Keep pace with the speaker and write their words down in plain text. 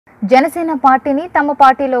జనసేన పార్టీని తమ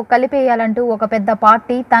పార్టీలో కలిపేయాలంటూ ఒక పెద్ద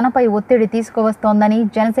పార్టీ తనపై ఒత్తిడి తీసుకువస్తోందని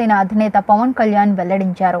జనసేన అధినేత పవన్ కళ్యాణ్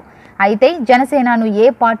వెల్లడించారు. అయితే జనసేనను ఏ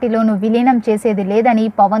పార్టీలోనూ విలీనం చేసేది లేదని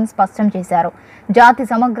పవన్ స్పష్టం చేశారు. జాతి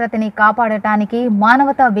సమగ్రతని కాపాడటానికి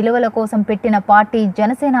మానవతా విలువల కోసం పెట్టిన పార్టీ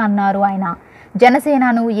జనసేన అన్నారు ఆయన.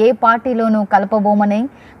 జనసేనను ఏ పార్టీలోనూ కలపబోమని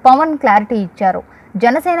పవన్ క్లారిటీ ఇచ్చారు.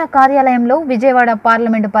 జనసేన కార్యాలయంలో విజయవాడ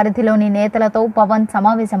పార్లమెంటు పరిధిలోని నేతలతో పవన్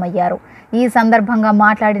సమావేశమయ్యారు. ఈ సందర్భంగా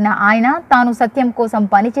మాట్లాడిన ఆయన తాను సత్యం కోసం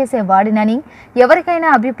పనిచేసేవాడినని, ఎవరికైనా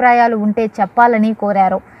అభిప్రాయాలు ఉంటే చెప్పాలని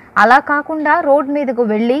కోరారు. అలా కాకుండా రోడ్ మీదకు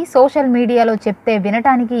వెళ్లి సోషల్ మీడియాలో చెప్తే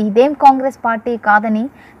వినటానికి ఇదేం కాంగ్రెస్ పార్టీ కాదని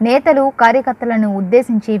నేతలు కార్యకర్తలను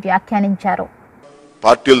ఉద్దేశించి వ్యాఖ్యానించారు.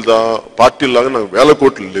 పార్టీలాగా నాకు వేల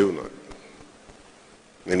కోట్లు లేవు.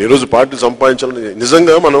 నేను ఈరోజు పార్టీ సంపాదించాలని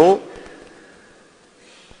నిజంగా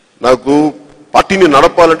నాకు పార్టీని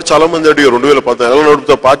నడపాలంటే చాలా మంది అడిగారు 2014 ఎలా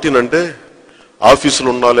నడుపుతా పార్టీని అంటే ఆఫీసులు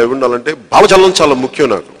ఉండాలి ఉండాలంటే భావజాలం చాలా ముఖ్యం.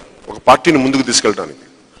 నాకు ఒక పార్టీని ముందుకు తీసుకెళ్ళడానికి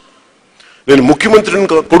నేను ముఖ్యమంత్రిని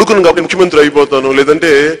కొడుకును కాబట్టి ముఖ్యమంత్రి అయిపోతాను,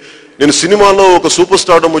 లేదంటే నేను సినిమాలో ఒక సూపర్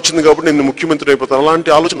స్టార్డమ్ వచ్చింది కాబట్టి నేను ముఖ్యమంత్రి అయిపోతాను, అలాంటి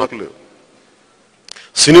ఆలోచన నాకు లేదు.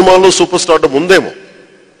 సినిమాలో సూపర్ స్టార్డమ్ ఉందేమో,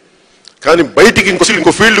 కానీ బయటికి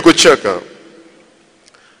ఇంకో ఫీల్డ్కి వచ్చాక,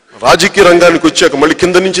 రాజకీయ రంగానికి వచ్చాక మళ్ళీ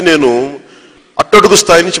కింద నుంచి నేను అట్టడుగు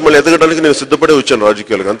స్థాయి నుంచి మళ్ళీ ఎదగడానికి నేను సిద్ధపడే వచ్చాను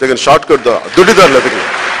రాజకీయాలకు, అంతేగాని షార్ట్ కట్ దొడ్డిదారులు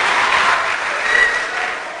ఎదగలేదు.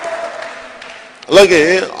 అలాగే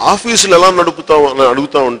ఆఫీసులు ఎలా నడుపుతావు అని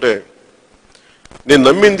అడుగుతా ఉంటే నేను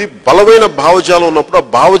నమ్మింది బలమైన భావజాలం ఉన్నప్పుడు ఆ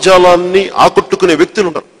భావజాలాన్ని ఆకట్టుకునే వ్యక్తులు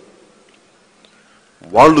ఉన్నారు,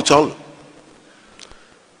 వాళ్ళు చాలు.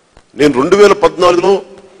 నేను 2014లో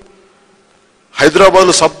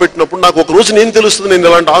హైదరాబాద్లో సభ పెట్టినప్పుడు నాకు ఒక రోజు నేను తెలుస్తుంది నేను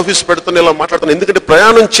ఇలాంటి ఆఫీస్ పెడతాను, ఇలా మాట్లాడతాను. ఎందుకంటే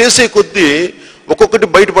ప్రయాణం చేసే కొద్దీ ఒక్కొక్కటి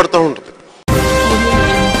బయటపడతా ఉంటుంది.